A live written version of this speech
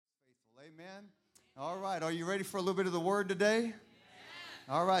Amen. All right, are you ready for a little bit of the word today?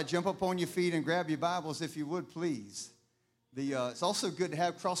 All right, jump up on your feet and grab your Bibles if you would, please. It's also good to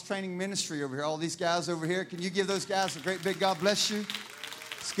have cross-training ministry over here. All these guys over here, can you give those guys a great big God bless you?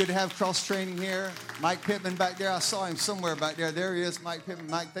 It's good to have cross-training here. Mike Pittman back there, I saw him somewhere back there. There he is, Mike Pittman.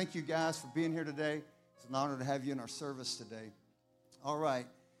 Mike, thank you guys for being here today. It's an honor to have you in our service today. All right,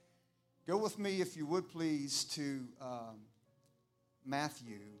 go with me if you would, please, to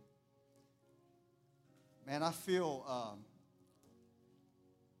Matthew. Man, I feel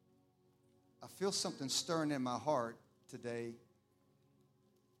something stirring in my heart today.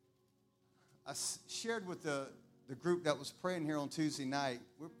 I shared with the group that was praying here on Tuesday night.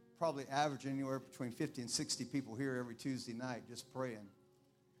 We're probably averaging anywhere between 50 and 60 people here every Tuesday night just praying.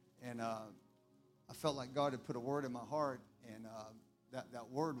 And I felt like God had put a word in my heart, and that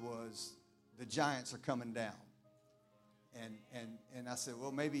word was, the giants are coming down. And I said,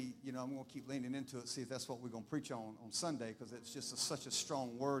 well, maybe, I'm going to keep leaning into it, see if that's what we're going to preach on Sunday, because it's just such a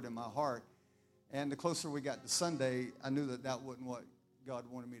strong word in my heart. And the closer we got to Sunday, I knew that wasn't what God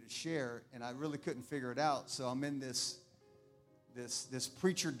wanted me to share, and I really couldn't figure it out. So I'm in this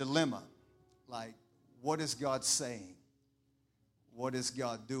preacher dilemma, like, what is God saying? What is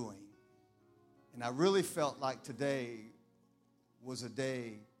God doing? And I really felt like today was a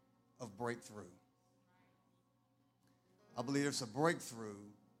day of breakthrough. I believe there's a breakthrough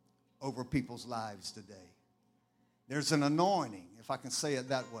over people's lives today. There's an anointing, if I can say it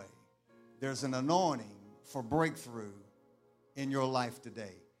that way. There's an anointing for breakthrough in your life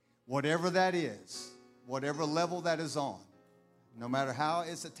today. Whatever that is, whatever level that is on, no matter how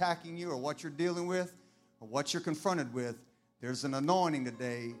it's attacking you or what you're dealing with or what you're confronted with, there's an anointing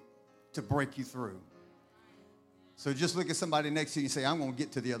today to break you through. So just look at somebody next to you and say, I'm going to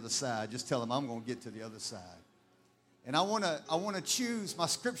get to the other side. Just tell them, I'm going to get to the other side. And I want to choose my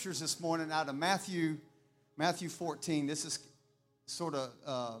scriptures this morning out of Matthew 14. This is sort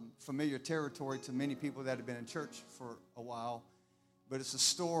of familiar territory to many people that have been in church for a while. But it's a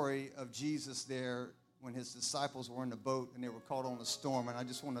story of Jesus there when his disciples were in the boat and they were caught on a storm. And I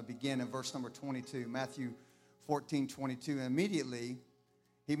just want to begin in verse number 22, Matthew 14:22. And immediately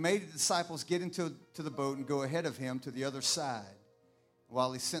he made the disciples get into the boat and go ahead of him to the other side,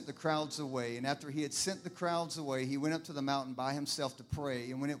 while he sent the crowds away. And after he had sent the crowds away, he went up to the mountain by himself to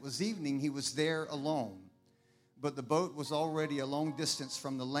pray. And when it was evening, he was there alone. But the boat was already a long distance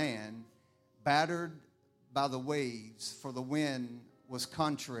from the land, battered by the waves, for the wind was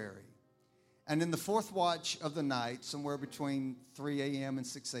contrary. And in the fourth watch of the night, somewhere between 3 a.m. and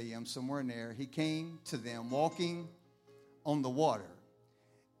 6 a.m., somewhere in there, he came to them walking on the water.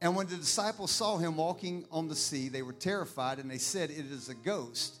 And when the disciples saw him walking on the sea, they were terrified, and they said, it is a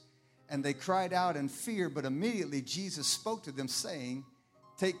ghost. And they cried out in fear, but immediately Jesus spoke to them, saying,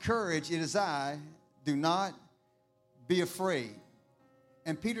 take courage, it is I, do not be afraid.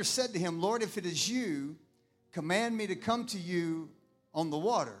 And Peter said to him, Lord, if it is you, command me to come to you on the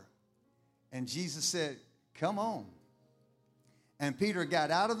water. And Jesus said, come on. And Peter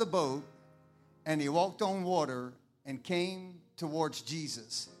got out of the boat, and he walked on water and came towards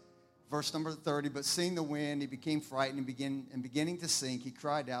Jesus. Verse number 30, but seeing the wind, he became frightened and beginning to sink, he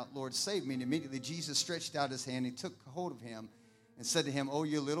cried out, Lord, save me. And immediately Jesus stretched out his hand, he took hold of him and said to him, oh,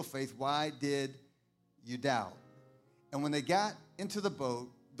 you little faith, why did you doubt? And when they got into the boat,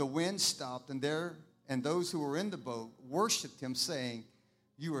 the wind stopped, and those who were in the boat worshiped him, saying,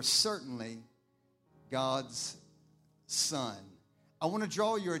 you are certainly God's Son. I want to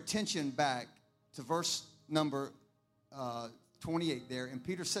draw your attention back to verse number 28 there. And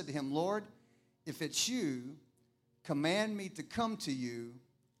Peter said to him, Lord, if it's you, command me to come to you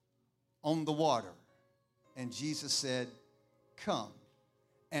on the water. And Jesus said, come.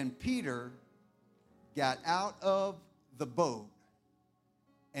 And Peter got out of the boat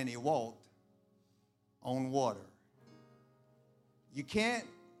and he walked on water. You can't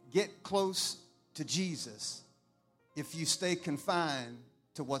get close to Jesus if you stay confined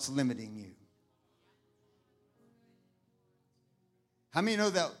to what's limiting you. How many know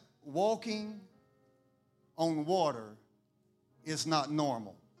that walking on water is not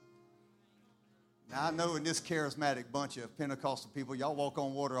normal? Now, I know in this charismatic bunch of Pentecostal people, y'all walk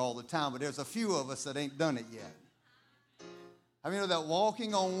on water all the time, but there's a few of us that ain't done it yet. How many know that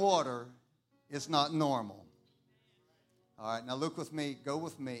walking on water is not normal? All right, now look with me, go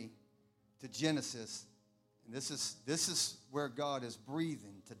with me to Genesis. And this is where God is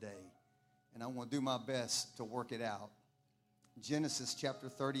breathing today. And I want to do my best to work it out. Genesis chapter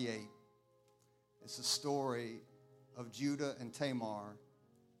 38. It's a story of Judah and Tamar.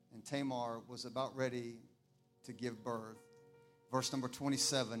 And Tamar was about ready to give birth. verse number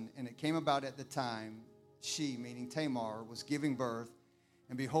 27. And it came about at the time she, meaning Tamar, was giving birth,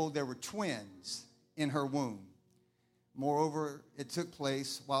 and behold, there were twins in her womb. Moreover, it took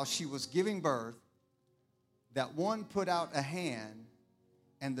place while she was giving birth that one put out a hand,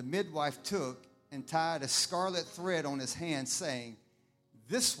 and the midwife took and tied a scarlet thread on his hand, saying,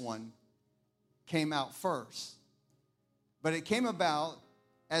 this one came out first. But it came about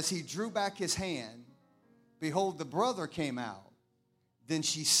as he drew back his hand, behold, the brother came out. Then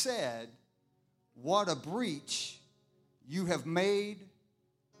she said, what a breach you have made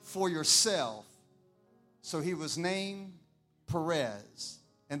for yourself. So he was named Perez.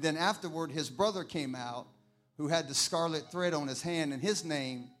 And then afterward, his brother came out, who had the scarlet thread on his hand, and his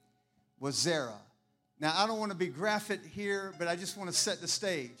name was Zerah. Now, I don't want to be graphic here, but I just want to set the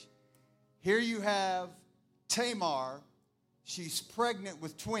stage. Here you have Tamar. She's pregnant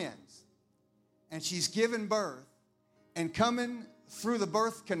with twins, and she's given birth, and coming through the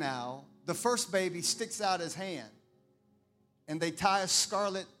birth canal, the first baby sticks out his hand, and they tie a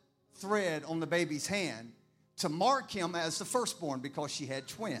scarlet thread on the baby's hand to mark him as the firstborn because she had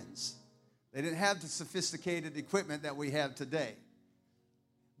twins. They didn't have the sophisticated equipment that we have today.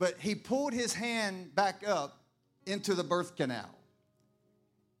 But he pulled his hand back up into the birth canal.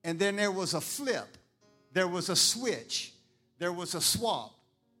 And then there was a flip. There was a switch. There was a swap.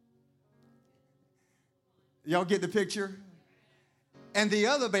 Y'all get the picture? And the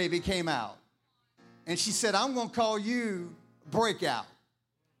other baby came out. And she said, I'm going to call you Breakout.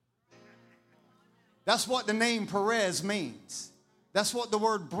 That's what the name Perez means. That's what the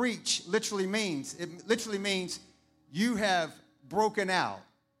word breach literally means. It literally means you have broken out.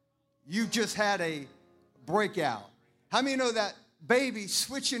 You just had a breakout. How many know that baby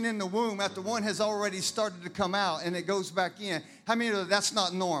switching in the womb after one has already started to come out and it goes back in? How many know that's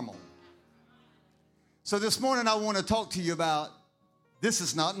not normal? So this morning I want to talk to you about this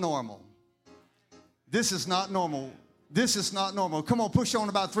is not normal. This is not normal. This is not normal. Come on, push on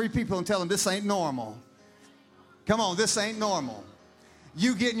about 3 people and tell them this ain't normal. Come on, this ain't normal.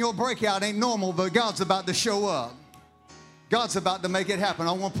 You getting your breakout ain't normal, but God's about to show up. God's about to make it happen.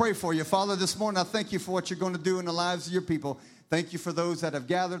 I want to pray for you. Father, this morning I thank you for what you're going to do in the lives of your people. Thank you for those that have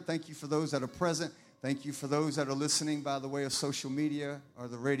gathered. Thank you for those that are present. Thank you for those that are listening by the way of social media or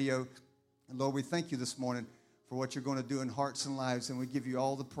the radio. And Lord, we thank you this morning for what you're going to do in hearts and lives, and we give you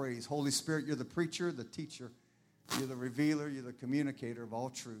all the praise. Holy Spirit, you're the preacher, the teacher, you're the revealer, you're the communicator of all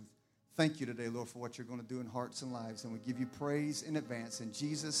truth. Thank you today, Lord, for what you're going to do in hearts and lives, and we give you praise in advance. In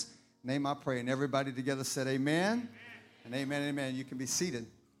Jesus' name I pray, and everybody together said amen. And amen, amen. You can be seated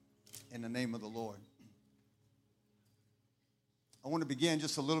in the name of the Lord. I want to begin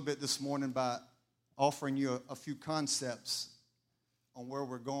just a little bit this morning by offering you a few concepts on where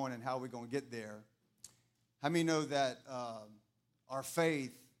we're going and how we're going to get there. How many know that our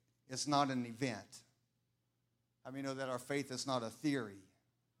faith is not an event? How many know that our faith is not a theory?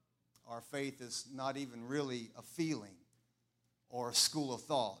 Our faith is not even really a feeling or a school of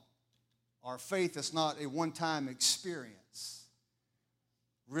thought. Our faith is not a one-time experience.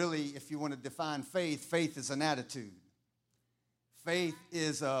 Really, if you want to define faith, faith is an attitude. Faith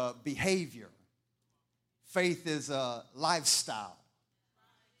is a behavior. Faith is a lifestyle.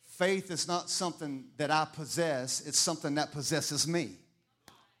 Faith is not something that I possess. It's something that possesses me.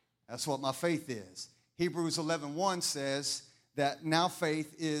 That's what my faith is. Hebrews 11:1 says that now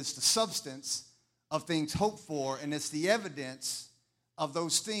faith is the substance of things hoped for, and it's the evidence of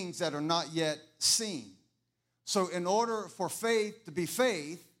those things that are not yet seen. So in order for faith to be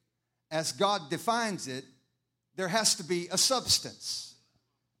faith, as God defines it, there has to be a substance.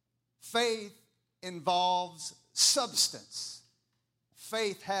 Faith involves substance.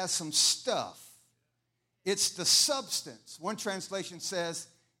 Faith has some stuff. It's the substance. One translation says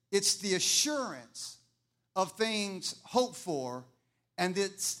it's the assurance of things hoped for, and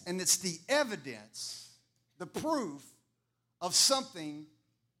it's the evidence, the proof of something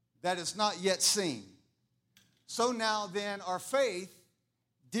that is not yet seen. So now then, our faith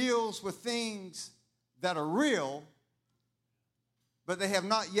deals with things that are real, but they have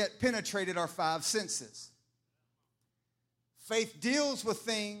not yet penetrated our 5 senses. Faith deals with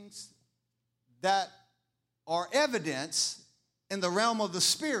things that are evidence in the realm of the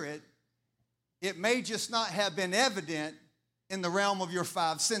Spirit. It may just not have been evident in the realm of your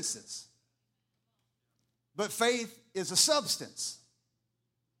 5 senses. But faith is a substance.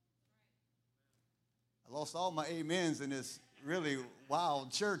 I lost all my amens in this really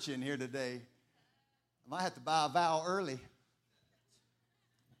wild church in here today. I might have to buy a vow early.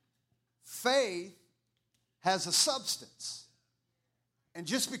 Faith has a substance. And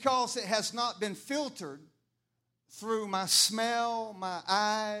just because it has not been filtered through my smell, my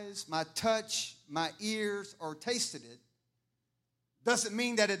eyes, my touch, my ears, or tasted it, doesn't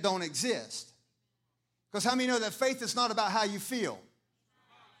mean that it don't exist. Because how many know that faith is not about how you feel?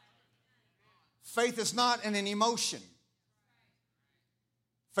 Faith is not an emotion.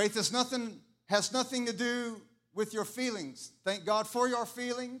 Faith has nothing to do with your feelings. Thank God for your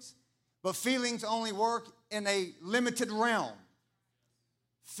feelings, but feelings only work in a limited realm.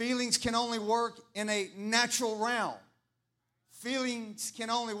 Feelings can only work in a natural realm. Feelings can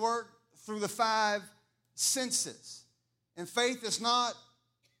only work through the 5 senses. And faith is not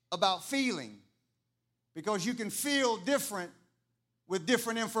about feeling, because you can feel different with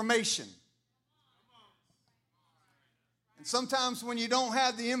different information. And sometimes when you don't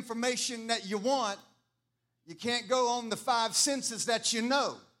have the information that you want, you can't go on the 5 senses that you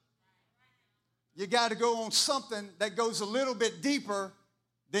know. You got to go on something that goes a little bit deeper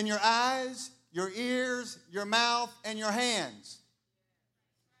than your eyes, your ears, your mouth, and your hands.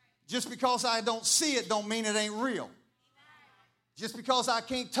 Just because I don't see it don't mean it ain't real. Just because I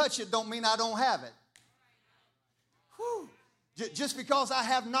can't touch it don't mean I don't have it. Whew. Just because I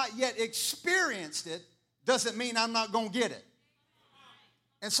have not yet experienced it doesn't mean I'm not going to get it.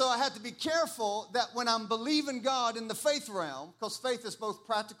 And so I have to be careful that when I'm believing God in the faith realm, because faith is both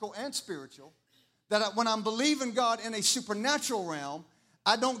practical and spiritual, that when I'm believing God in a supernatural realm,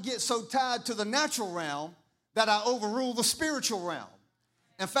 I don't get so tied to the natural realm that I overrule the spiritual realm.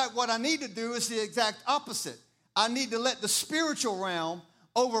 In fact, what I need to do is the exact opposite. I need to let the spiritual realm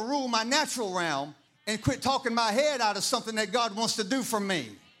overrule my natural realm and quit talking my head out of something that God wants to do for me.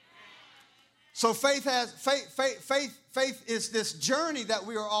 So faith is this journey that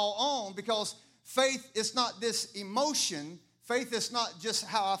we are all on, because faith is not this emotion. Faith is not just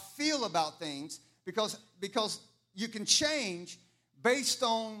how I feel about things, because you can change based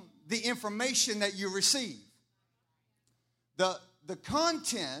on the information that you receive. The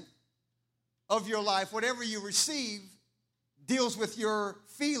content of your life, whatever you receive, deals with your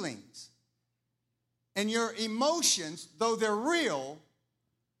feelings. And your emotions, though they're real,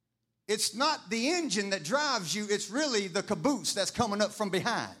 it's not the engine that drives you, it's really the caboose that's coming up from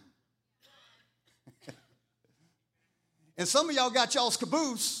behind. And some of y'all got y'all's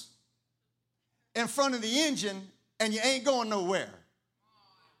caboose in front of the engine and you ain't going nowhere.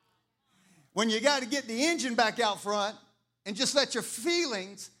 When you got to get the engine back out front and just let your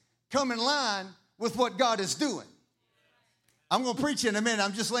feelings come in line with what God is doing. I'm going to preach in a minute.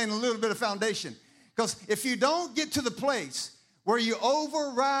 I'm just laying a little bit of foundation. Because if you don't get to the place where you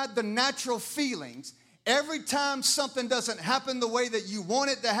override the natural feelings, every time something doesn't happen the way that you want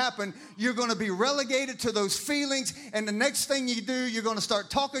it to happen, you're going to be relegated to those feelings. And the next thing you do, you're going to start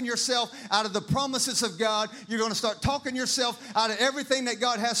talking yourself out of the promises of God. You're going to start talking yourself out of everything that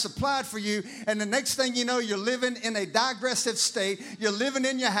God has supplied for you. And the next thing you know, you're living in a digressive state. You're living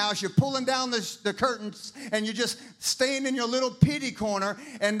in your house. You're pulling down the curtains, and you're just staying in your little pity corner.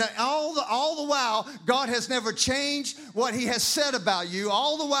 And all the while, God has never changed what he has said about you.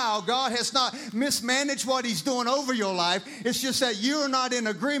 All the while, God has not mismanaged what he's doing over your life. It's just that you're not in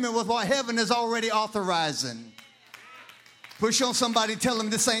agreement with what heaven is already authorizing. Push on somebody, tell them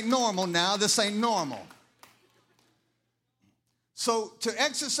this ain't normal now. This ain't normal. So to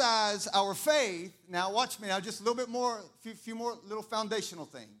exercise our faith, now watch me now, just a little bit more, few more little foundational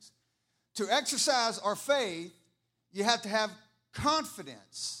things. To exercise our faith, you have to have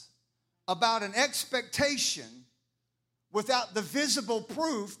confidence about an expectation without the visible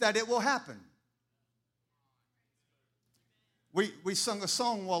proof that it will happen. We sung a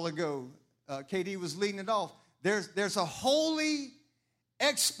song a while ago. KD was leading it off. There's a holy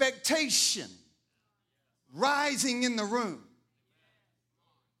expectation rising in the room.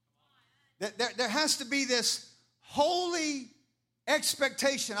 There has to be this holy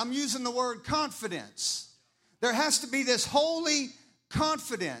expectation. I'm using the word confidence. There has to be this holy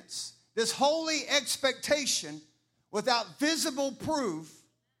confidence, this holy expectation without visible proof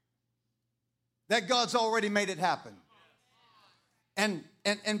that God's already made it happen.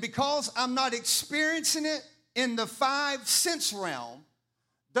 And because I'm not experiencing it in the 5 sense realm,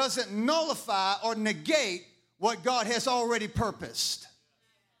 doesn't nullify or negate what God has already purposed.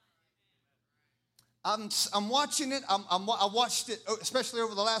 I'm watching it. I watched it, especially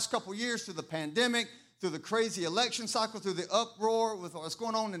over the last couple years, through the pandemic, through the crazy election cycle, through the uproar with what's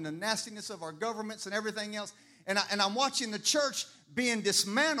going on in the nastiness of our governments and everything else. And I'm watching the church being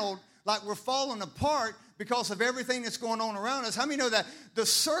dismantled like we're falling apart because of everything that's going on around us. How many know that the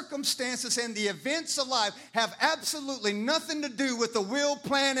circumstances and the events of life have absolutely nothing to do with the will,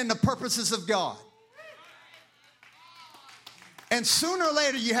 plan, and the purposes of God? And sooner or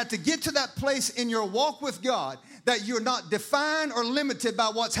later, you have to get to that place in your walk with God that you're not defined or limited by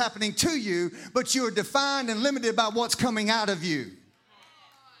what's happening to you, but you're defined and limited by what's coming out of you.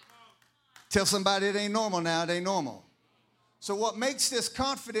 Tell somebody it ain't normal now. It ain't normal. So what makes this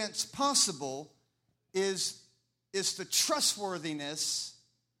confidence possible is the trustworthiness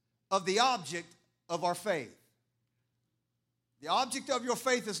of the object of our faith. The object of your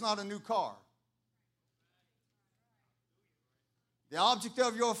faith is not a new car. The object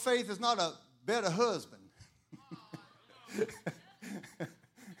of your faith is not a better husband.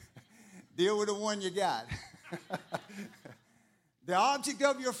 Deal with the one you got. The object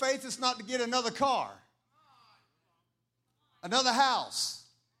of your faith is not to get another car, another house,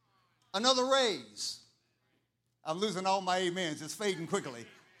 another raise. I'm losing all my amens. It's fading quickly.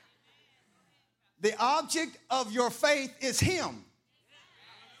 The object of your faith is Him.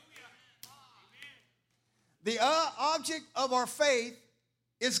 The object of our faith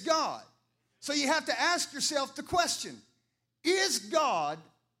is God. So you have to ask yourself the question, is God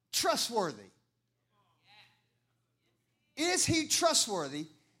trustworthy? Is He trustworthy?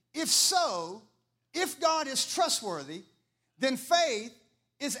 If so, if God is trustworthy, then faith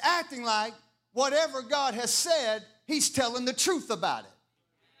is acting like whatever God has said, He's telling the truth about it.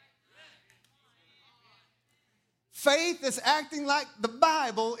 Faith is acting like the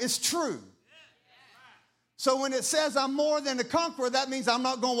Bible is true. So when it says I'm more than a conqueror, that means I'm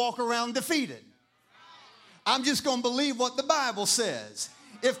not going to walk around defeated. I'm just going to believe what the Bible says.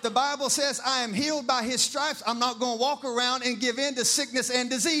 If the Bible says I am healed by His stripes, I'm not going to walk around and give in to sickness and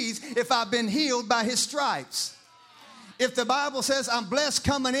disease if I've been healed by His stripes. If the Bible says I'm blessed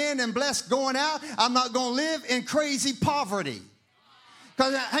coming in and blessed going out, I'm not going to live in crazy poverty.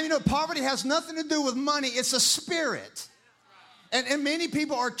 Because poverty has nothing to do with money. It's a spirit. And many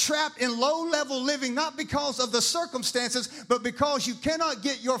people are trapped in low-level living, not because of the circumstances, but because you cannot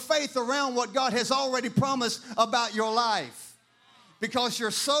get your faith around what God has already promised about your life. Because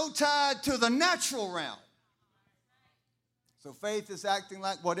you're so tied to the natural realm. So faith is acting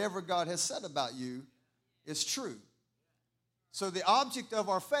like whatever God has said about you is true. So the object of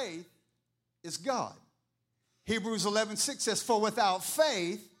our faith is God. Hebrews 11:6 says, for without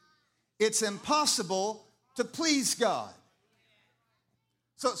faith, it's impossible to please God.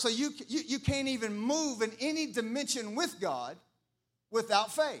 So you can't even move in any dimension with God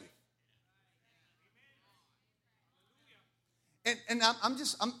without faith. And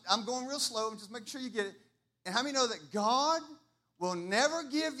I'm going real slow. I'm just making sure you get it. And how many know that God will never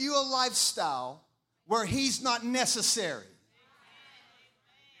give you a lifestyle where He's not necessary?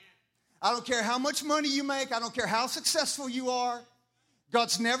 I don't care how much money you make. I don't care how successful you are.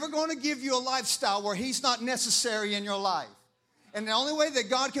 God's never going to give you a lifestyle where He's not necessary in your life. And the only way that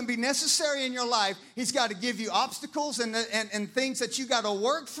God can be necessary in your life, He's got to give you obstacles and things that you got to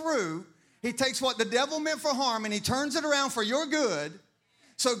work through. He takes what the devil meant for harm and He turns it around for your good.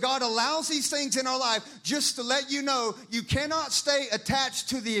 So God allows these things in our life just to let you know you cannot stay attached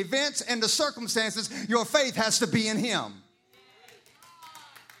to the events and the circumstances. Your faith has to be in Him.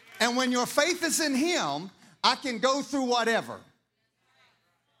 And when your faith is in Him, I can go through whatever.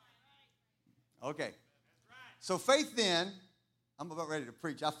 Okay. So faith then, I'm about ready to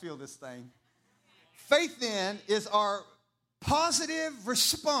preach. I feel this thing. Faith then is our positive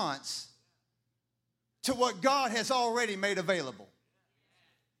response to what God has already made available.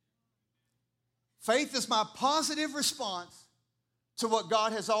 Faith is my positive response to what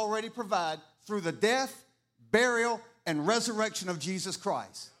God has already provided through the death, burial, and resurrection of Jesus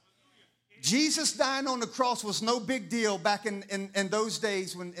Christ. Jesus dying on the cross was no big deal back in those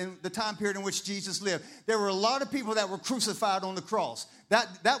days, when in the time period in which Jesus lived. There were a lot of people that were crucified on the cross.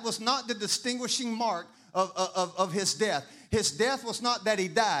 That was not the distinguishing mark of His death. His death was not that He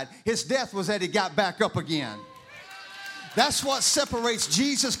died. His death was that He got back up again. That's what separates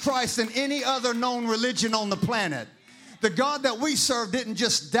Jesus Christ and any other known religion on the planet. The God that we serve didn't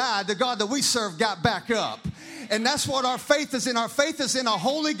just die. The God that we serve got back up. And that's what our faith is in. Our faith is in a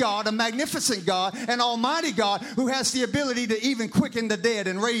holy God, a magnificent God, an almighty God who has the ability to even quicken the dead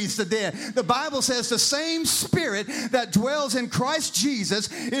and raise the dead. The Bible says the same Spirit that dwells in Christ Jesus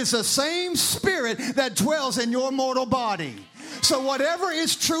is the same Spirit that dwells in your mortal body. So whatever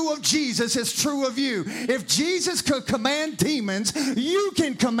is true of Jesus is true of you. If Jesus could command demons, you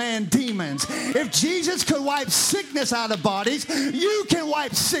can command demons. If Jesus could wipe sickness out of bodies, you can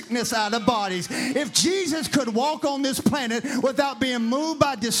wipe sickness out of bodies. If Jesus could walk on this planet without being moved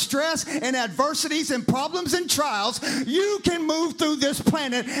by distress and adversities and problems and trials, you can move through this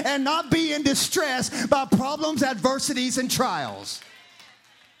planet and not be in distress by problems, adversities, and trials.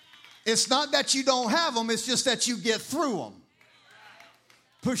 It's not that you don't have them, it's just that you get through them.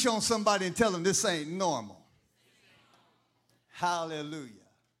 Push on somebody and tell them this ain't normal. Hallelujah.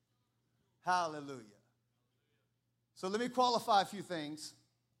 Hallelujah. So let me qualify a few things.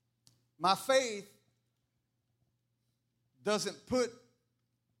 My faith doesn't put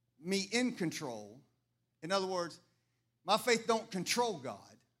me in control. In other words, my faith don't control God.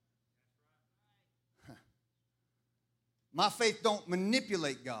 My faith don't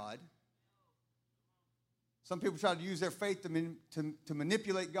manipulate God. Some people try to use their faith to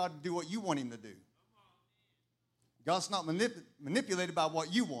manipulate God to do what you want him to do. God's not manipulated by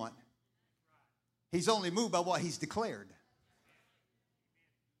what you want. He's only moved by what he's declared.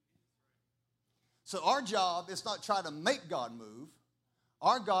 So our job is not try to make God move.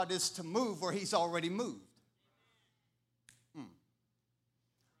 Our God is to move where he's already moved.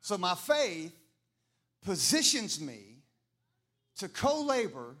 So my faith positions me to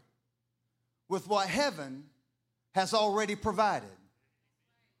co-labor with what heaven has already provided.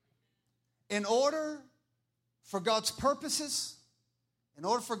 In order for God's purposes, in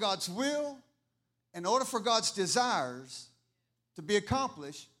order for God's will, in order for God's desires to be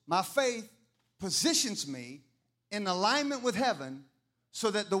accomplished, my faith positions me in alignment with heaven so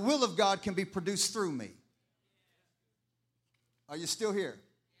that the will of God can be produced through me. Are you still here?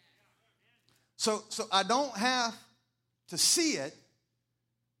 So I don't have to see it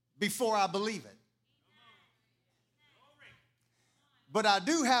before I believe it. But I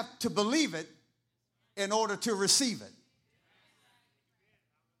do have to believe it in order to receive it.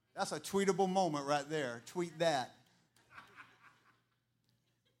 That's a tweetable moment right there. Tweet that.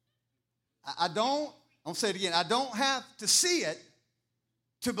 I'm going to say it again. I don't have to see it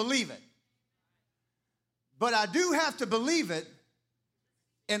to believe it. But I do have to believe it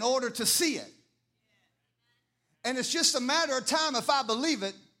in order to see it. And it's just a matter of time. If I believe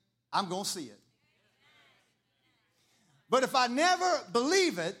it, I'm going to see it. But if I never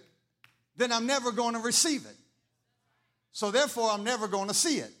believe it, then I'm never going to receive it. So therefore, I'm never going to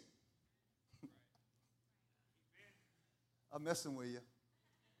see it. I'm messing with you.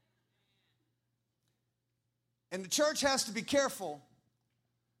 And the church has to be careful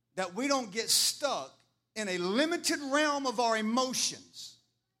that we don't get stuck in a limited realm of our emotions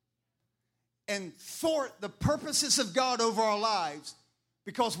and thwart the purposes of God over our lives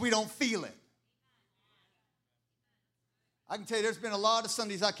because we don't feel it. I can tell you there's been a lot of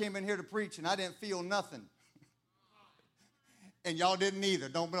Sundays I came in here to preach and I didn't feel nothing. And y'all didn't either.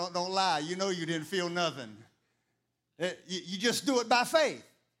 Don't lie. You know you didn't feel nothing. You just do it by faith.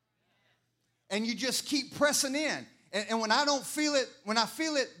 And you just keep pressing in. And when I don't feel it, when I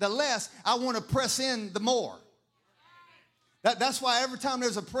feel it the less, I want to press in the more. That's why every time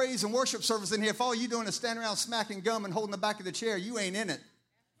there's a praise and worship service in here, if all you're doing is standing around smacking gum and holding the back of the chair, you ain't in it.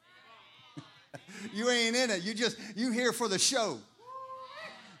 You ain't in it. You here for the show.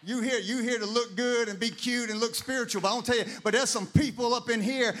 You here to look good and be cute and look spiritual. But I don't tell you, but there's some people up in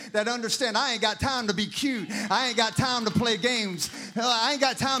here that understand I ain't got time to be cute. I ain't got time to play games. I ain't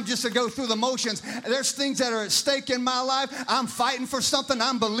got time just to go through the motions. There's things that are at stake in my life. I'm fighting for something.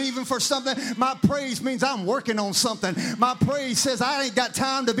 I'm believing for something. My praise means I'm working on something. My praise says I ain't got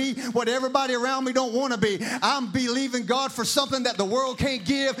time to be what everybody around me don't want to be. I'm believing God for something that the world can't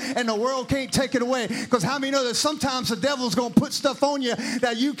give and the world can't take it away. Because how many know that sometimes the devil's going to put stuff on you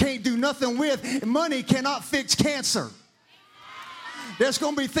that you can't do nothing with? Money cannot fix cancer. There's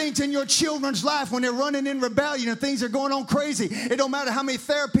going to be things in your children's life when they're running in rebellion and things are going on crazy. It don't matter how many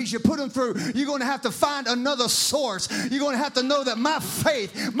therapies you put them through. You're going to have to find another source. You're going to have to know that my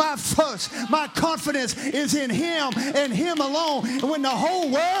faith, my trust, my confidence is in him and him alone. And when the whole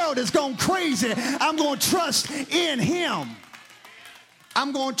world is going crazy, I'm going to trust in him.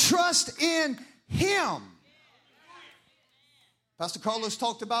 I'm going to trust in him. Pastor Carlos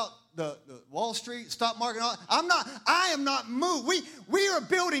talked about the Wall Street, stock market. I am not moved. We are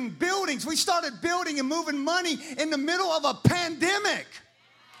building buildings. We started building and moving money in the middle of a pandemic.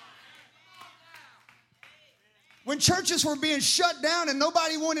 When churches were being shut down and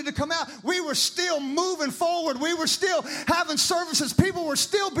nobody wanted to come out, we were still moving forward. We were still having services. People were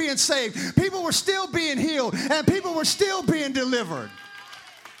still being saved. People were still being healed. And people were still being delivered.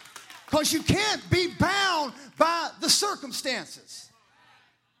 Because you can't be bound by the circumstances.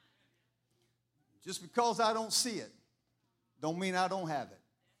 Just because I don't see it, don't mean I don't have it.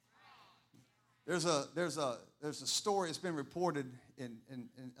 There's a story that's been reported, and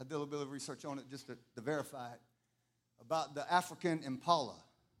I did a little bit of research on it just to verify it, about the African impala.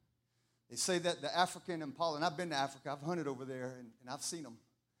 They say that the African impala, and I've been to Africa, I've hunted over there, and I've seen them,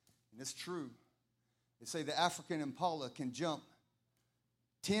 and it's true. They say the African impala can jump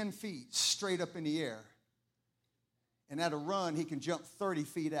 10 feet straight up in the air, and at a run, he can jump 30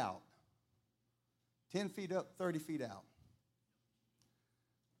 feet out. 10 feet up, 30 feet out.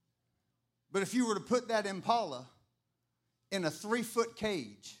 But if you were to put that impala in a 3-foot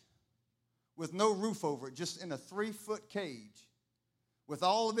cage with no roof over it, just in a 3-foot cage, with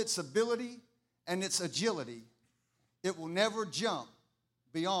all of its ability and its agility, it will never jump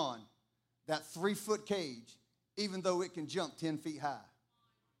beyond that 3-foot cage, even though it can jump 10 feet high.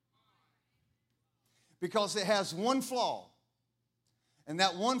 Because it has one flaw, and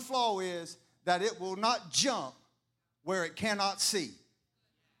that one flaw is that it will not jump where it cannot see.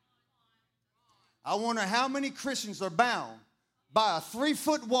 I wonder how many Christians are bound by a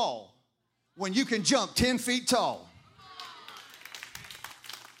 3-foot wall when you can jump 10 feet tall.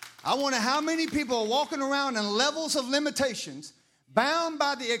 I wonder how many people are walking around in levels of limitations, bound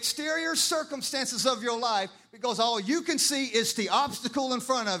by the exterior circumstances of your life, because all you can see is the obstacle in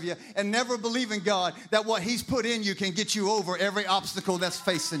front of you, and never believe in God that what He's put in you can get you over every obstacle that's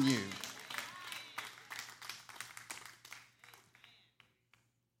facing you.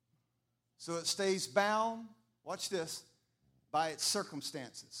 So it stays bound, watch this, by its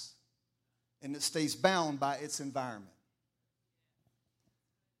circumstances. And it stays bound by its environment.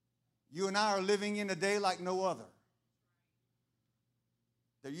 You and I are living in a day like no other.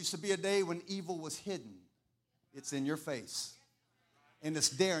 There used to be a day when evil was hidden. It's in your face. And it's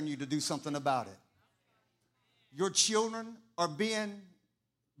daring you to do something about it. Your children are being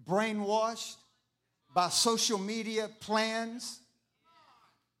brainwashed by social media plans.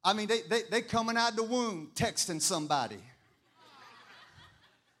 I mean, they coming out the womb texting somebody.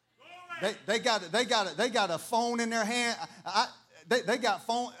 They got a phone in their hand. They got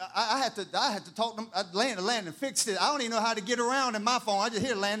phone. I had to talk to them. Landon fixed it. I don't even know how to get around in my phone. I just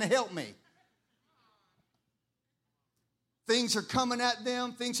hear Landon help me. Things are coming at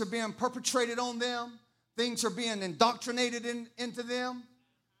them. Things are being perpetrated on them. Things are being indoctrinated into them.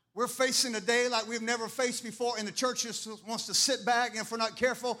 We're facing a day like we've never faced before, and the church just wants to sit back, and if we're not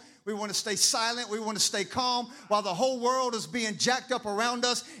careful, we want to stay silent. We want to stay calm while the whole world is being jacked up around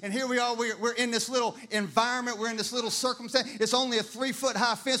us. And here we are. We're in this little environment. We're in this little circumstance. It's only a 3-foot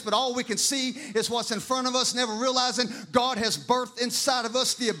high fence, but all we can see is what's in front of us, never realizing God has birthed inside of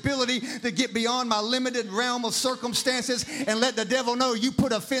us the ability to get beyond my limited realm of circumstances and let the devil know, you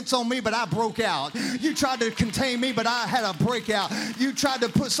put a fence on me, but I broke out. You tried to contain me, but I had a breakout. You tried to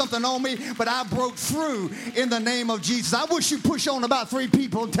put something on me, but I broke through in the name of Jesus. I wish you'd push on about 3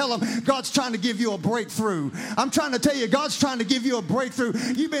 people and tell them God's trying to give you a breakthrough. I'm trying to tell you, God's trying to give you a breakthrough.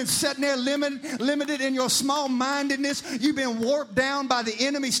 You've been sitting there limited in your small-mindedness. You've been warped down by the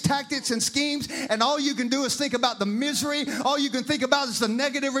enemy's tactics and schemes, and all you can do is think about the misery. All you can think about is the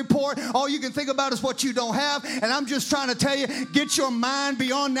negative report. All you can think about is what you don't have. And I'm just trying to tell you, get your mind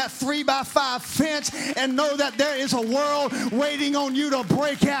beyond that 3x5 fence and know that there is a world waiting on you to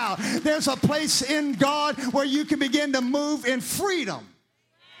break out. There's a place in God where you can begin to move in freedom.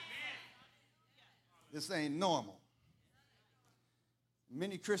 This ain't normal.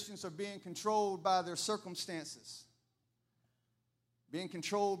 Many Christians are being controlled by their circumstances, being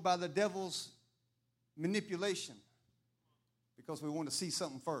controlled by the devil's manipulation, because we want to see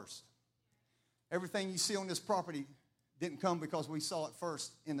something first. Everything you see on this property didn't come because we saw it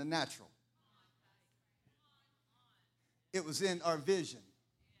first in the natural. It was in our vision,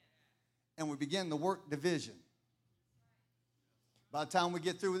 and we began to work the vision. By the time we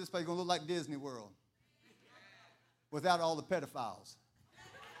get through with this place, it's going to look like Disney World without all the pedophiles.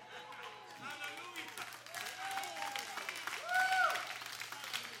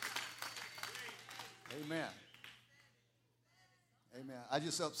 Amen. Amen. I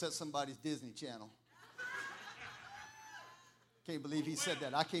just upset somebody's Disney Channel. Can't believe he said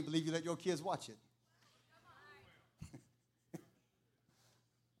that. I can't believe you let your kids watch it.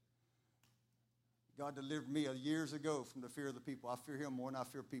 God delivered me years ago from the fear of the people. I fear him more than I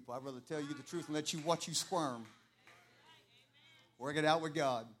fear people. I'd rather tell you the truth and let you watch you squirm. Work it out with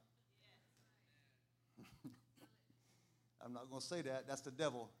God. I'm not going to say that. That's the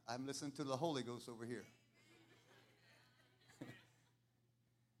devil. I'm listening to the Holy Ghost over here.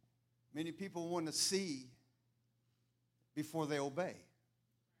 Many people want to see before they obey.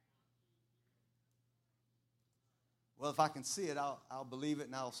 Well, if I can see it, I'll believe it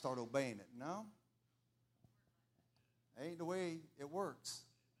and I'll start obeying it. No. That ain't the way it works.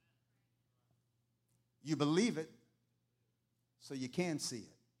 You believe it so you can see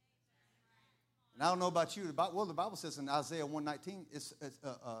it. And I don't know about you. The Bible says in Isaiah 1:19, it's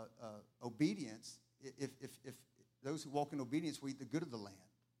obedience. If those who walk in obedience will eat the good of the land.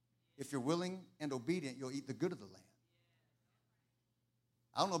 If you're willing and obedient, you'll eat the good of the land.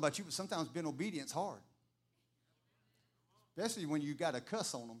 I don't know about you, but sometimes being obedient's hard. Especially when you got a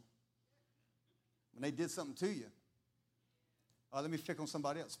cuss on them. When they did something to you. Let me pick on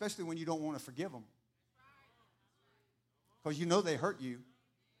somebody else, especially when you don't want to forgive them. Because you know they hurt you.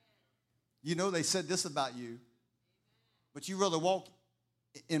 You know they said this about you. But you rather walk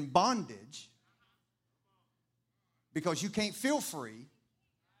in bondage because you can't feel free.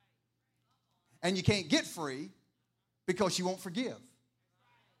 And you can't get free because you won't forgive.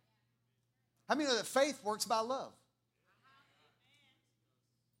 How many know that faith works by love?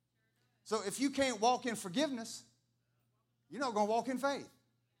 So if you can't walk in forgiveness, you're not going to walk in faith.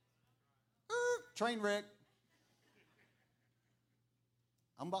 Train wreck.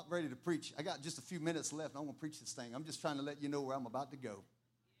 I'm about ready to preach. I got just a few minutes left, and I'm going to preach this thing. I'm just trying to let you know where I'm about to go.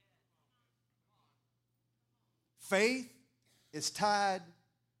 Faith is tied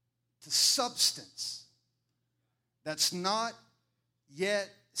to substance that's not yet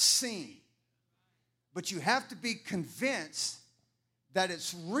seen. But you have to be convinced that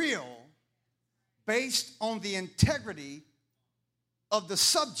it's real based on the integrity of the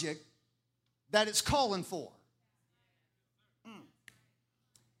subject that it's calling for.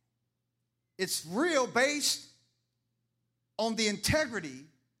 It's real based on the integrity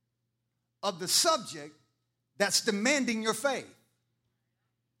of the subject that's demanding your faith.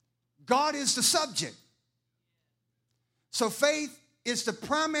 God is the subject. So faith is the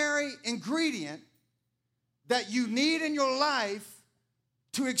primary ingredient that you need in your life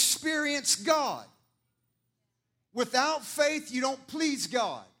to experience God. Without faith, you don't please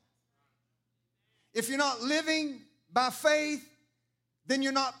God. If you're not living by faith, then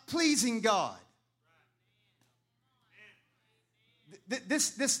you're not pleasing God.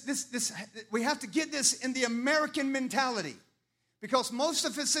 We have to get this in the American mentality. Because most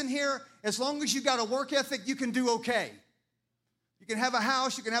of us in here, as long as you got a work ethic, you can do okay. You can have a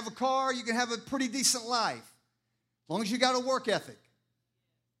house, you can have a car, you can have a pretty decent life. As long as you got a work ethic.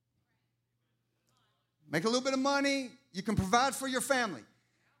 Make a little bit of money, you can provide for your family.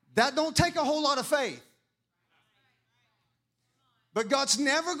 That don't take a whole lot of faith. But God's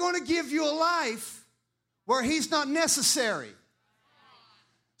never going to give you a life where He's not necessary.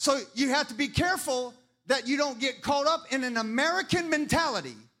 So you have to be careful that you don't get caught up in an American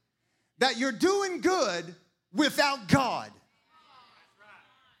mentality that you're doing good without God.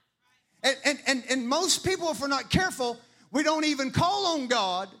 And most people, if we're not careful, we don't even call on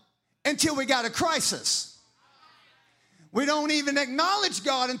God until we got a crisis. We don't even acknowledge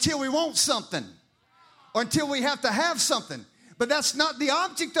God until we want something or until we have to have something. But that's not the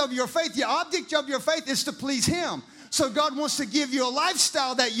object of your faith. The object of your faith is to please Him. So God wants to give you a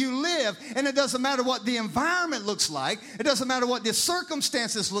lifestyle that you live, and it doesn't matter what the environment looks like. It doesn't matter what the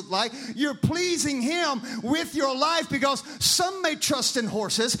circumstances look like. You're pleasing Him with your life, because some may trust in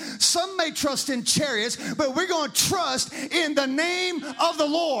horses, some may trust in chariots, but we're going to trust in the name of the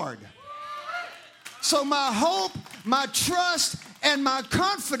Lord. So my hope, my trust, and my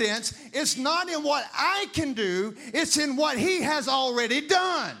confidence is not in what I can do, it's in what He has already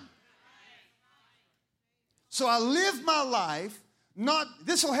done. So I live my life,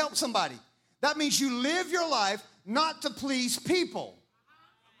 this will help somebody. That means you live your life not to please people.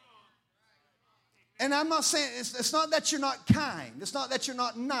 And I'm not saying, it's not that you're not kind. It's not that you're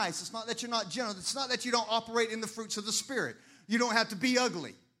not nice. It's not that you're not gentle. It's not that you don't operate in the fruits of the Spirit. You don't have to be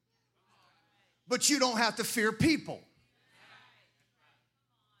ugly. But you don't have to fear people.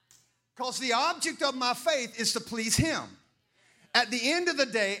 Because the object of my faith is to please Him. At the end of the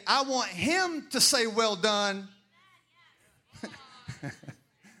day, I want Him to say, well done.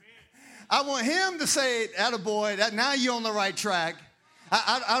 I want Him to say, attaboy, now you're on the right track.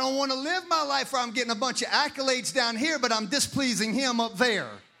 I don't want to live my life where I'm getting a bunch of accolades down here, but I'm displeasing Him up there.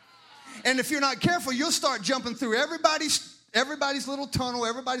 And if you're not careful, you'll start jumping through everybody's little tunnel,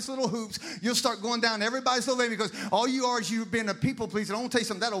 everybody's little hoops. You'll start going down everybody's little lane, because all you are is you being a people pleaser. I'm going to tell you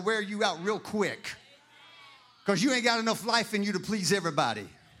something, that'll wear you out real quick. Because you ain't got enough life in you to please everybody.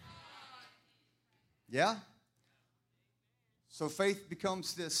 Yeah? So faith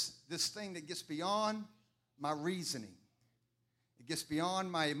becomes this thing that gets beyond my reasoning. It gets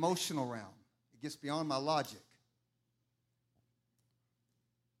beyond my emotional realm. It gets beyond my logic.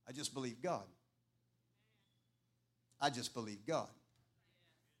 I just believe God. I just believe God.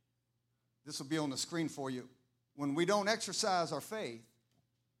 This will be on the screen for you. When we don't exercise our faith,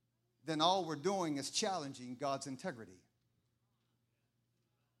 then all we're doing is challenging God's integrity.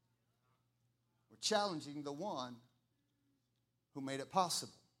 We're challenging the one who made it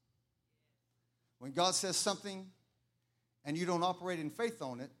possible. When God says something and you don't operate in faith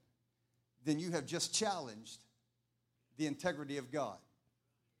on it, then you have just challenged the integrity of God.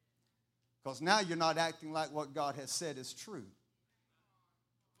 Because now you're not acting like what God has said is true.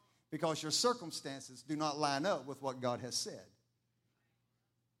 Because your circumstances do not line up with what God has said.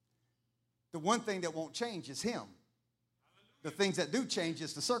 The one thing that won't change is him. The things that do change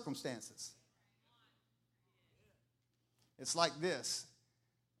is the circumstances. It's like this.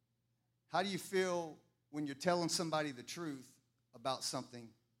 How do you feel when you're telling somebody the truth about something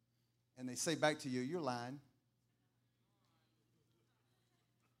and they say back to you, you're lying?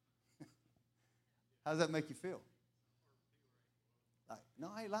 How does that make you feel? Like, no,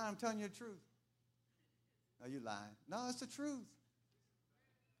 I ain't lying. I'm telling you the truth. No, you're lying. No, it's the truth.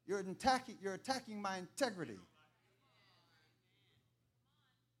 You're attacking my integrity.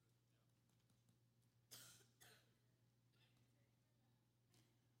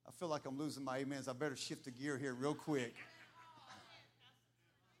 I feel like I'm losing my amens. I better shift the gear here real quick.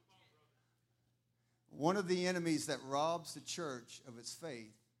 One of the enemies that robs the church of its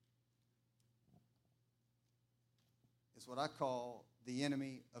faith is what I call the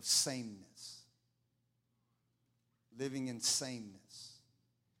enemy of sameness. Living in sameness.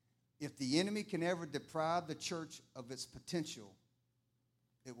 If the enemy can ever deprive the church of its potential,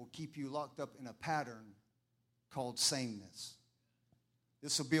 it will keep you locked up in a pattern called sameness.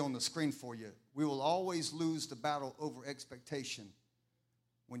 This will be on the screen for you. We will always lose the battle over expectation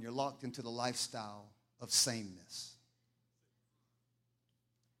when you're locked into the lifestyle of sameness.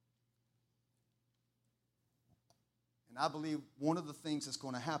 And I believe one of the things that's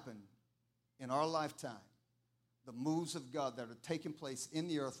going to happen in our lifetime, the moves of God that are taking place in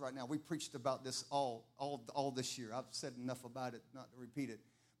the earth right now. We preached about this all this year. I've said enough about it, not to repeat it.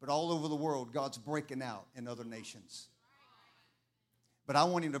 But all over the world, God's breaking out in other nations. But I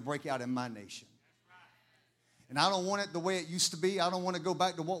want him to break out in my nation. And I don't want it the way it used to be. I don't want to go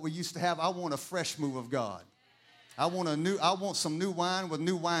back to what we used to have. I want a fresh move of God. I want some new wine with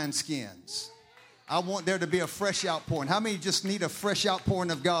new wineskins. I want there to be a fresh outpouring. How many just need a fresh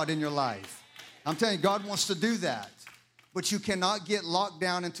outpouring of God in your life? I'm telling you, God wants to do that. But you cannot get locked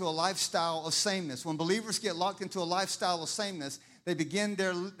down into a lifestyle of sameness. When believers get locked into a lifestyle of sameness, they begin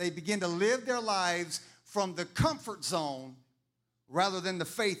to live their lives from the comfort zone rather than the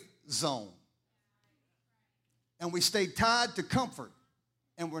faith zone. And we stay tied to comfort,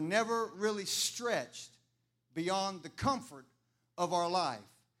 and we're never really stretched beyond the comfort of our life.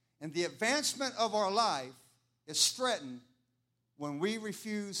 And the advancement of our life is threatened when we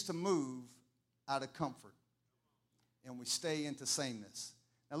refuse to move out of comfort and we stay into sameness.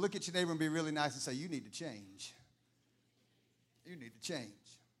 Now look at your neighbor and be really nice and say, you need to change. You need to change.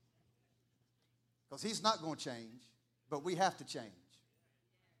 Because he's not going to change, but we have to change.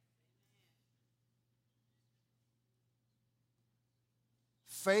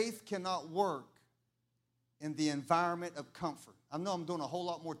 Faith cannot work in the environment of comfort. I know I'm doing a whole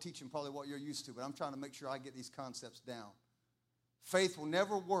lot more teaching probably what you're used to, but I'm trying to make sure I get these concepts down. Faith will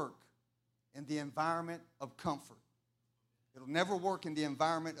never work in the environment of comfort. It'll never work in the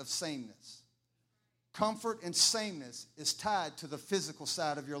environment of sameness. Comfort and sameness is tied to the physical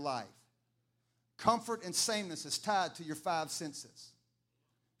side of your life. Comfort and sameness is tied to your five senses.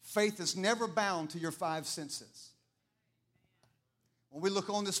 Faith is never bound to your five senses. When we look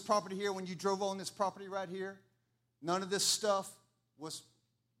on this property here, when you drove on this property right here, none of this stuff was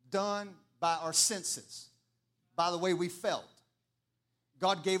done by our senses, by the way we felt.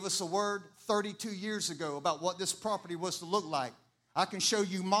 God gave us a word 32 years ago about what this property was to look like. I can show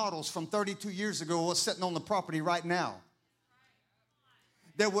you models from 32 years ago what's sitting on the property right now.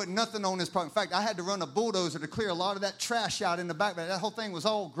 There wasn't nothing on this property. In fact, I had to run a bulldozer to clear a lot of that trash out in the back. That whole thing was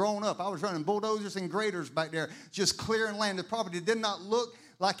all grown up. I was running bulldozers and graders back there, just clearing land. The property did not look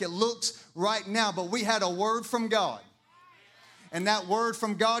like it looks right now, but we had a word from God. And that word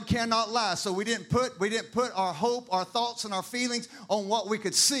from God cannot lie. So we didn't put our hope, our thoughts, and our feelings on what we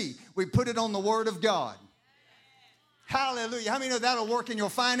could see. We put it on the word of God. Hallelujah. How many know that'll work in your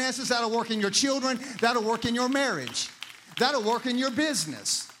finances? That'll work in your children. That'll work in your marriage. That'll work in your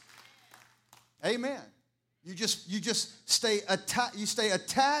business. Amen. You just stay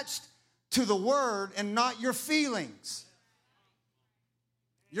attached to the word and not your feelings.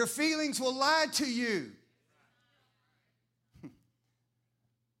 Your feelings will lie to you.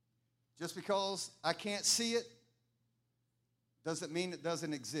 Just because I can't see it doesn't mean it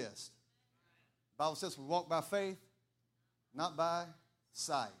doesn't exist. The Bible says we walk by faith, not by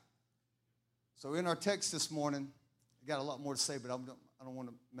sight. So in our text this morning, I got a lot more to say, but I don't want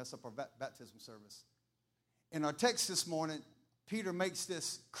to mess up our baptism service. In our text this morning, Peter makes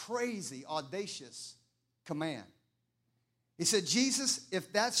this crazy, audacious command. He said, Jesus,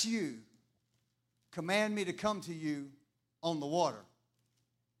 if that's you, command me to come to you on the water.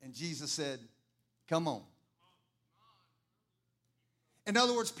 And Jesus said, come on. In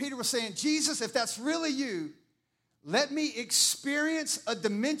other words, Peter was saying, Jesus, if that's really you, let me experience a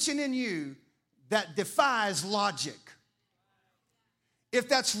dimension in you that defies logic. If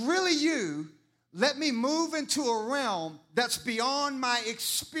that's really you, let me move into a realm that's beyond my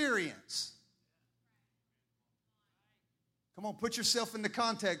experience. Come on, put yourself in the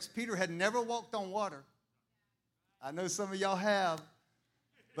context. Peter had never walked on water. I know some of y'all have,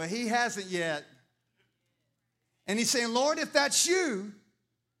 but he hasn't yet. And he's saying, Lord, if that's you,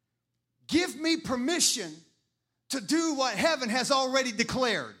 give me permission to do what heaven has already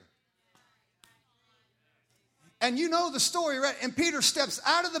declared. And you know the story, right? And Peter steps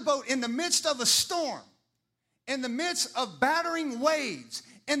out of the boat in the midst of a storm, in the midst of battering waves,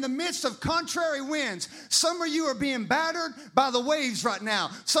 in the midst of contrary winds. Some of you are being battered by the waves right now.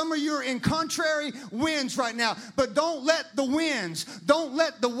 Some of you are in contrary winds right now. But don't let the winds, don't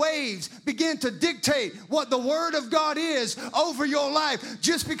let the waves begin to dictate what the Word of God is over your life.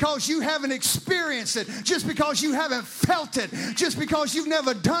 Just because you haven't experienced it, just because you haven't felt it, just because you've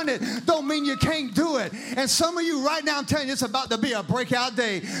never done it, don't mean you can't do it. And some of you right now, I'm telling you, it's about to be a breakout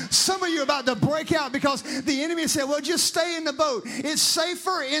day. Some of you are about to break out because the enemy said, well, just stay in the boat. It's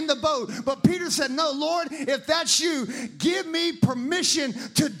safer in the boat. But Peter said, no, Lord, if that's you, give me permission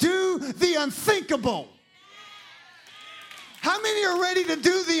to do the unthinkable. How many are ready to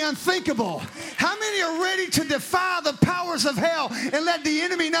do the unthinkable? How many are ready to defy the powers of hell and let the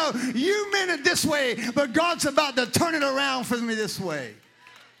enemy know you meant it this way, but God's about to turn it around for me this way?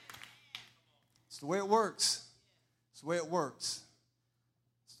 It's the way it works. It's the way it works.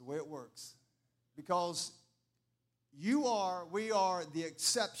 It's the way it works. Because we are the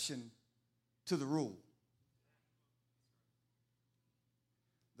exception to the rule.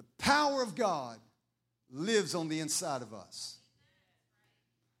 The power of God lives on the inside of us.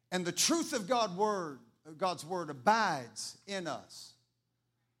 And the truth of God's word abides in us.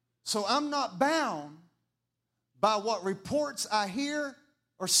 So I'm not bound by what reports I hear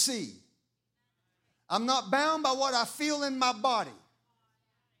or see. I'm not bound by what I feel in my body.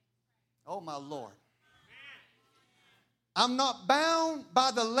 Oh, my Lord. I'm not bound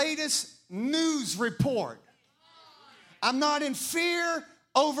by the latest news report. I'm not in fear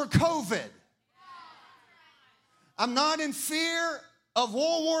over COVID. I'm not in fear of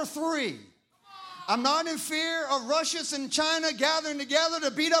World War III. I'm not in fear of Russia and China gathering together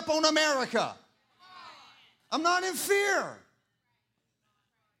to beat up on America. I'm not in fear.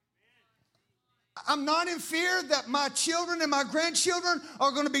 I'm not in fear that my children and my grandchildren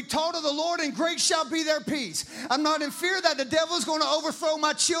are going to be taught of the Lord and great shall be their peace. I'm not in fear that the devil is going to overthrow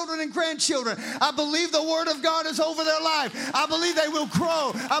my children and grandchildren. I believe the word of God is over their life. I believe they will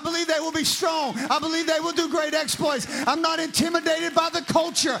grow. I believe they will be strong. I believe they will do great exploits. I'm not intimidated by the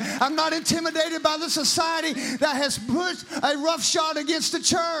culture. I'm not intimidated by the society that has put a rough shot against the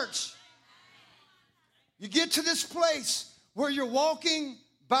church. You get to this place where you're walking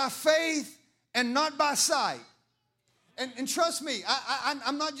by faith and not by sight. And trust me,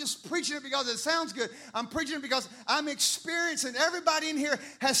 I'm not just preaching it because it sounds good. I'm preaching it because I'm experiencing. Everybody in here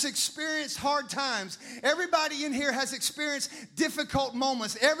has experienced hard times. Everybody in here has experienced difficult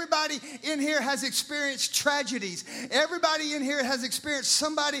moments. Everybody in here has experienced tragedies. Everybody in here has experienced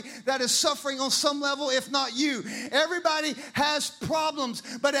somebody that is suffering on some level, if not you. Everybody has problems.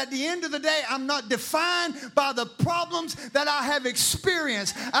 But at the end of the day, I'm not defined by the problems that I have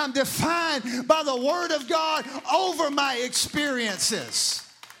experienced. I'm defined by the Word of God over my experiences.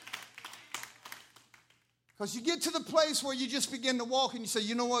 Because you get to the place where you just begin to walk and you say,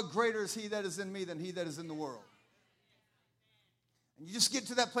 you know what? Greater is he that is in me than he that is in the world. And you just get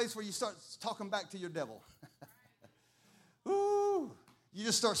to that place where you start talking back to your devil. Ooh, you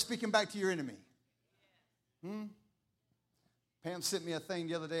just start speaking back to your enemy. Pam sent me a thing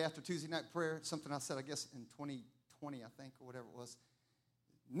the other day after Tuesday night prayer. Something I said, I guess, in 2020, I think, or whatever it was.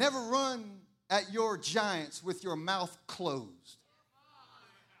 Never run at your giants with your mouth closed.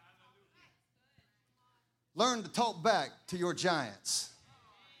 Learn to talk back to your giants.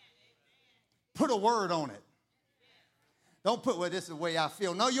 Put a word on it. Don't put, well, this is the way I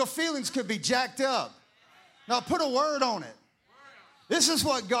feel. No, your feelings could be jacked up. No, put a word on it. This is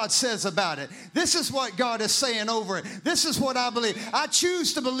what God says about it. This is what God is saying over it. This is what I believe. I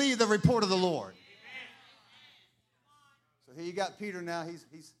choose to believe the report of the Lord. So here you got Peter now.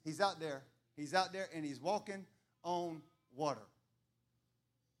 He's out there. He's out there and he's walking on water.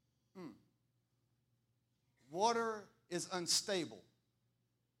 Water is unstable.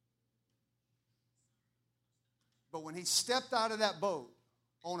 But when he stepped out of that boat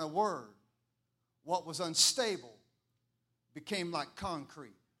on a word, what was unstable became like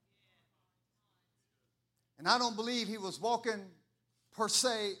concrete. And I don't believe he was walking per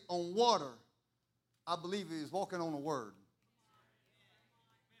se on water, I believe he was walking on a word.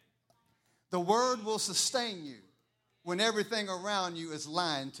 The word will sustain you when everything around you is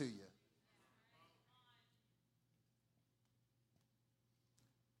lying to you.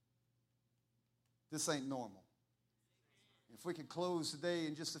 This ain't normal. If we could close today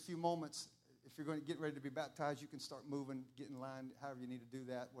in just a few moments, if you're going to get ready to be baptized, you can start moving, get in line, however you need to do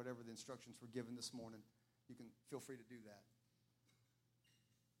that, whatever the instructions were given this morning. You can feel free to do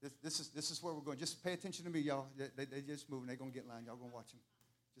that. This is where we're going. Just pay attention to me, y'all. They just moving. They're going to get in line. Y'all going to watch them.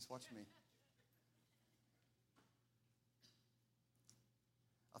 Just watch me.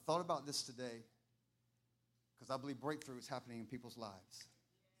 I thought about this today because I believe breakthrough is happening in people's lives.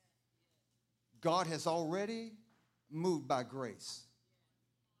 God has already moved by grace.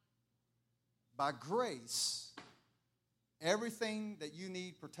 By grace, everything that you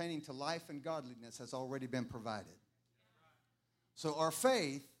need pertaining to life and godliness has already been provided. So our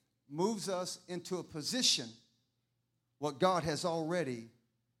faith moves us into a position what God has already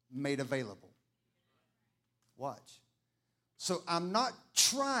made available. Watch. So I'm not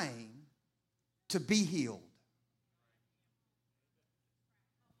trying to be healed.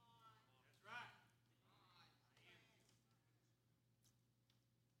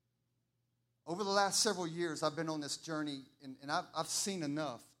 Over the last several years, I've been on this journey, and I've seen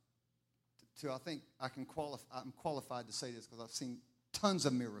enough to I think I'm qualified to say this because I've seen tons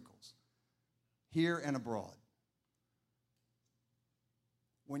of miracles here and abroad.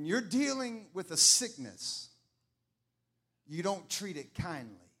 When you're dealing with a sickness, you don't treat it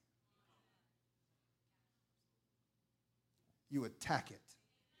kindly. You attack it.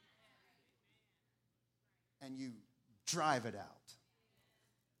 And you drive it out.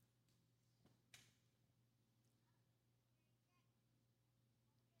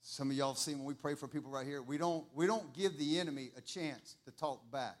 Some of y'all have seen when we pray for people right here, we don't give the enemy a chance to talk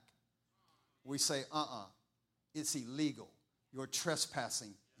back. We say, it's illegal. You're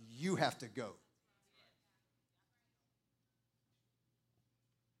trespassing. You have to go.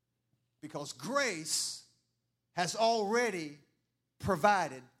 Because grace has already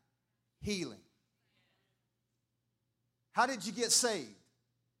provided healing. How did you get saved?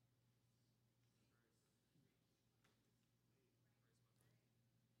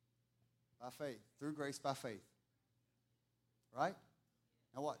 By faith. Through grace, by faith. Right?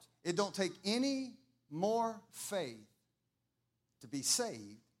 Now watch. It don't take any more faith to be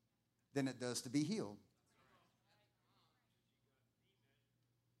saved than it does to be healed.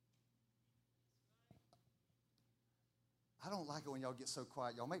 I don't like it when y'all get so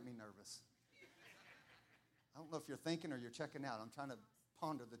quiet. Y'all make me nervous. I don't know if you're thinking or you're checking out. I'm trying to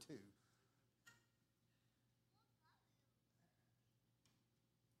ponder the two.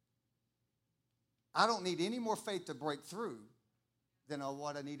 I don't need any more faith to break through than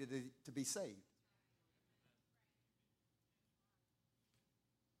what I needed to be saved.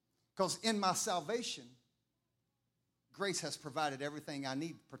 Because in my salvation, grace has provided everything I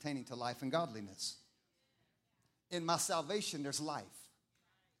need pertaining to life and godliness. In my salvation, there's life.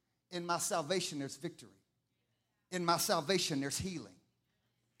 In my salvation, there's victory. In my salvation, there's healing.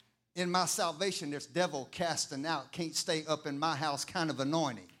 In my salvation, there's devil casting out, can't stay up in my house kind of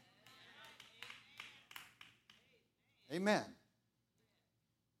anointing. Amen.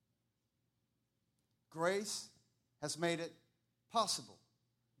 Grace has made it possible.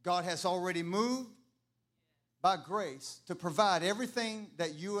 God has already moved by grace to provide everything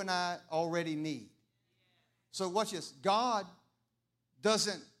that you and I already need. So watch this. God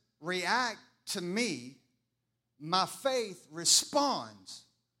doesn't react to me. My faith responds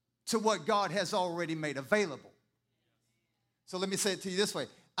to what God has already made available. So let me say it to you this way.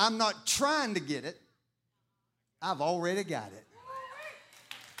 I'm not trying to get it. I've already got it.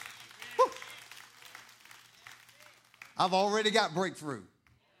 Woo. I've already got breakthrough.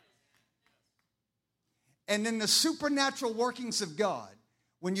 And then the supernatural workings of God,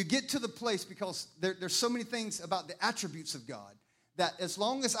 when you get to the place, because there's so many things about the attributes of God, that as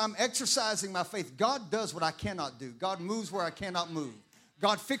long as I'm exercising my faith, God does what I cannot do. God moves where I cannot move.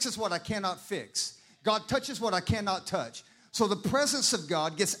 God fixes what I cannot fix. God touches what I cannot touch. So the presence of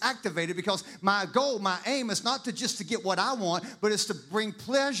God gets activated because my goal, my aim is not to just to get what I want, but it's to bring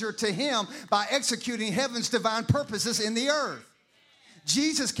pleasure to Him by executing heaven's divine purposes in the earth.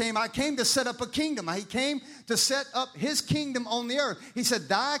 Jesus came, I came to set up a kingdom. He came to set up His kingdom on the earth. He said,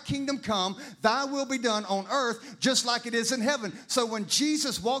 thy kingdom come, thy will be done on earth just like it is in heaven. So when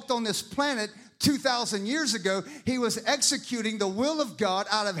Jesus walked on this planet 2,000 years ago, He was executing the will of God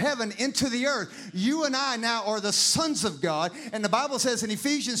out of heaven into the earth. You and I now are the sons of God. And the Bible says in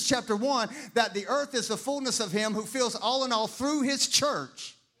Ephesians chapter 1 that the earth is the fullness of Him who fills all in all through His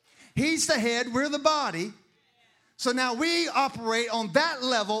church. He's the head, we're the body. So now we operate on that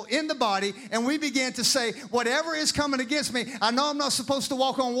level in the body, and we begin to say, whatever is coming against me, I know I'm not supposed to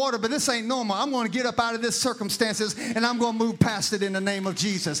walk on water, but this ain't normal. I'm going to get up out of this circumstances, and I'm going to move past it in the name of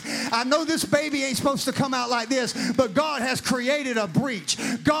Jesus. I know this baby ain't supposed to come out like this, but God has created a breach.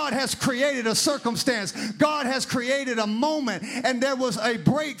 God has created a circumstance. God has created a moment, and there was a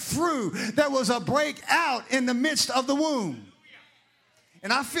breakthrough. There was a breakout in the midst of the womb.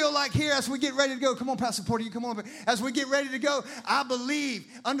 And I feel like here as we get ready to go, come on, Pastor Porter, you come on. As we get ready to go, I believe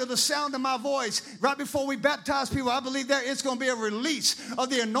under the sound of my voice, right before we baptize people, I believe there is going to be a release of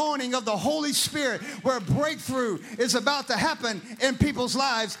the anointing of the Holy Spirit where breakthrough is about to happen in people's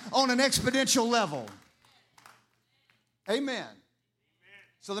lives on an exponential level. Amen.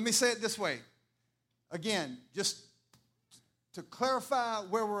 So let me say it this way. Again, just to clarify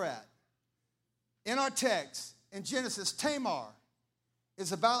where we're at. In our text, in Genesis, Tamar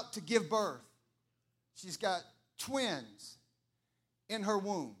is about to give birth. She's got twins in her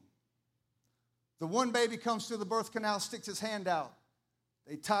womb. The one baby comes through the birth canal, sticks his hand out.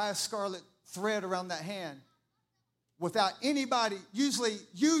 They tie a scarlet thread around that hand without anybody, usually,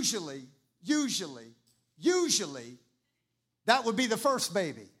 that would be the first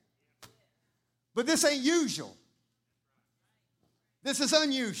baby. But this ain't usual. This is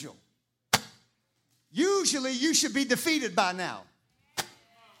unusual. Usually you should be defeated by now.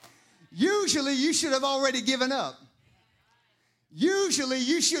 Usually you should have already given up. Usually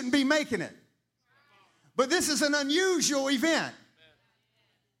you shouldn't be making it. But this is an unusual event.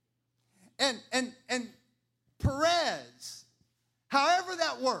 And Perez, however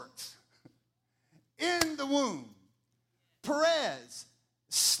that works, in the womb, Perez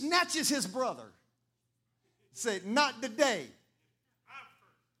snatches his brother. Say, not today.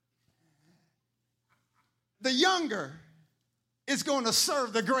 The younger is going to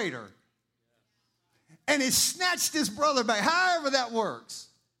serve the greater. And he snatched his brother back, however that works.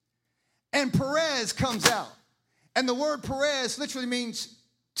 And Perez comes out. And the word Perez literally means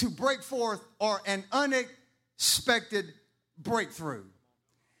to break forth or an unexpected breakthrough.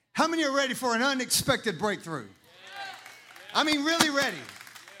 How many are ready for an unexpected breakthrough? I mean, really ready.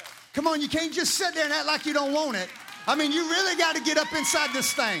 Come on, you can't just sit there and act like you don't want it. I mean, you really got to get up inside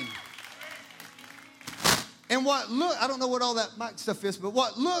this thing. And I don't know what all that mic stuff is, but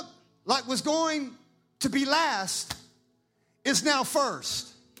what looked like was going to be last is now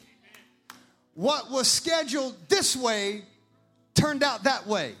first. What was scheduled this way turned out that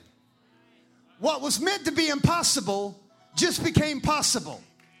way. What was meant to be impossible just became possible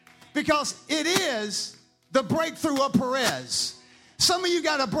because it is the breakthrough of Perez. Some of you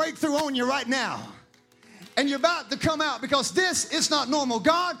got a breakthrough on you right now. And you're about to come out because this is not normal.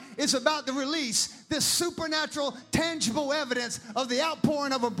 God is about to release this supernatural, tangible evidence of the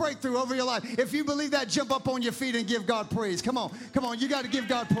outpouring of a breakthrough over your life. If you believe that, jump up on your feet and give God praise. Come on. Come on. You got to give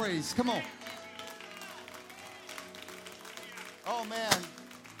God praise. Come on. Oh, man.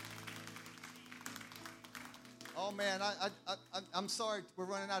 Oh, man. I'm sorry we're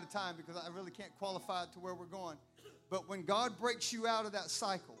running out of time because I really can't qualify it to where we're going. But when God breaks you out of that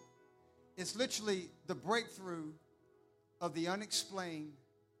cycle, it's literally the breakthrough of the unexplained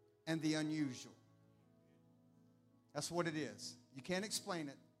and the unusual. That's what it is. You can't explain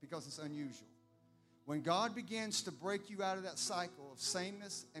it because it's unusual. When God begins to break you out of that cycle of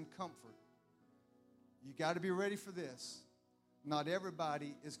sameness and comfort, you got to be ready for this. Not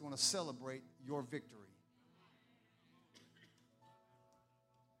everybody is going to celebrate your victory.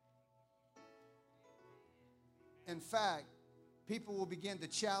 In fact, people will begin to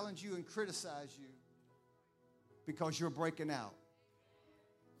challenge you and criticize you because you're breaking out.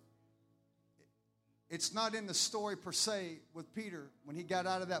 It's not in the story per se with Peter when he got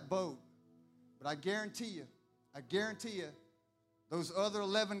out of that boat. But I guarantee you, those other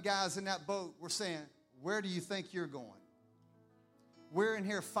 11 guys in that boat were saying, where do you think you're going? We're in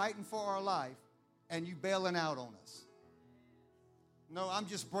here fighting for our life, and you bailing out on us. No, I'm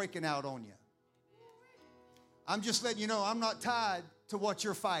just breaking out on you. I'm just letting you know I'm not tied to what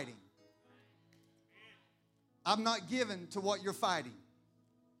you're fighting. I'm not given to what you're fighting.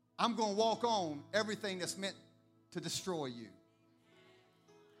 I'm going to walk on everything that's meant to destroy you.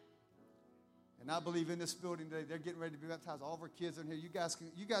 And I believe in this building today, they're getting ready to be baptized. All of our kids are in here. You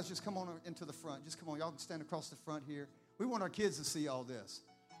guys just come on into the front. Just come on. Y'all can stand across the front here. We want our kids to see all this.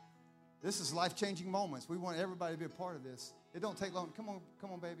 This is life-changing moments. We want everybody to be a part of this. It don't take long. Come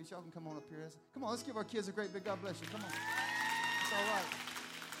on, babies. Y'all can come on up here. Come on, let's give our kids a great big God bless you. Come on. It's all right.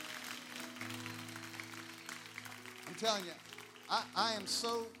 I'm telling you, I am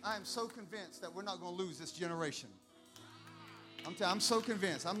so convinced that we're not going to lose this generation. I'm so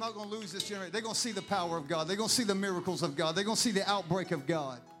convinced. I'm not going to lose this generation. They're going to see the power of God. They're going to see the miracles of God. They're going to see the outbreak of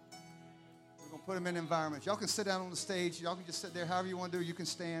God. We're going to put them in environments. Y'all can sit down on the stage. Y'all can just sit there however you want to do. You can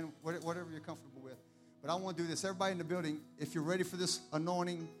stand, whatever you're comfortable with. But I want to do this. Everybody in the building, if you're ready for this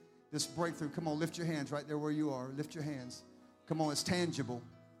anointing, this breakthrough, come on, lift your hands right there where you are. Lift your hands. Come on, it's tangible.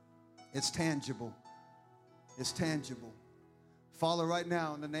 It's tangible. It's tangible. Father, right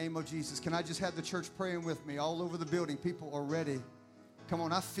now, in the name of Jesus, can I just have the church praying with me all over the building? People are ready. Come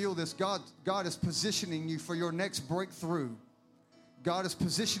on, I feel this. God is positioning you for your next breakthrough. God is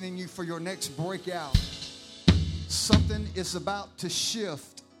positioning you for your next breakout. Something is about to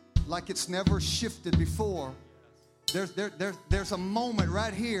shift like it's never shifted before. There's a moment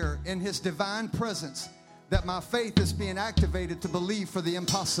right here in His divine presence that my faith is being activated to believe for the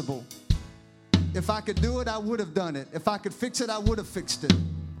impossible. If I could do it, I would have done it. If I could fix it, I would have fixed it.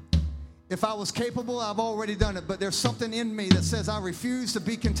 If I was capable, I've already done it. But there's something in me that says I refuse to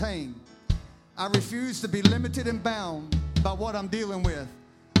be contained. I refuse to be limited and bound by what I'm dealing with.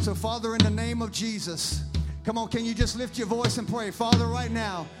 So, Father, in the name of Jesus, come on, can you just lift your voice and pray? Father, right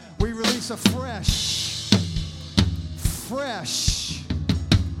now, we release a fresh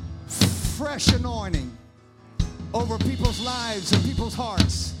anointing over people's lives and people's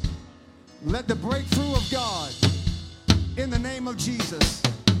hearts. Let the breakthrough of God, in the name of Jesus,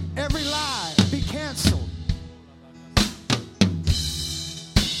 every lie be canceled.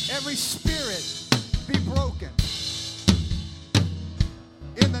 Every spirit be broken.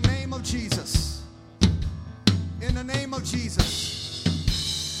 In the name of Jesus. In the name of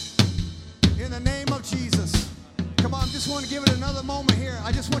Jesus. In the name of Jesus. Come on, I just want to give it another moment here.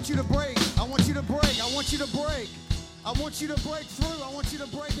 I just want you to break. I want you to break. I want you to break. I want you to break through. I want you to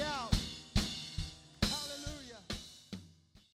break out.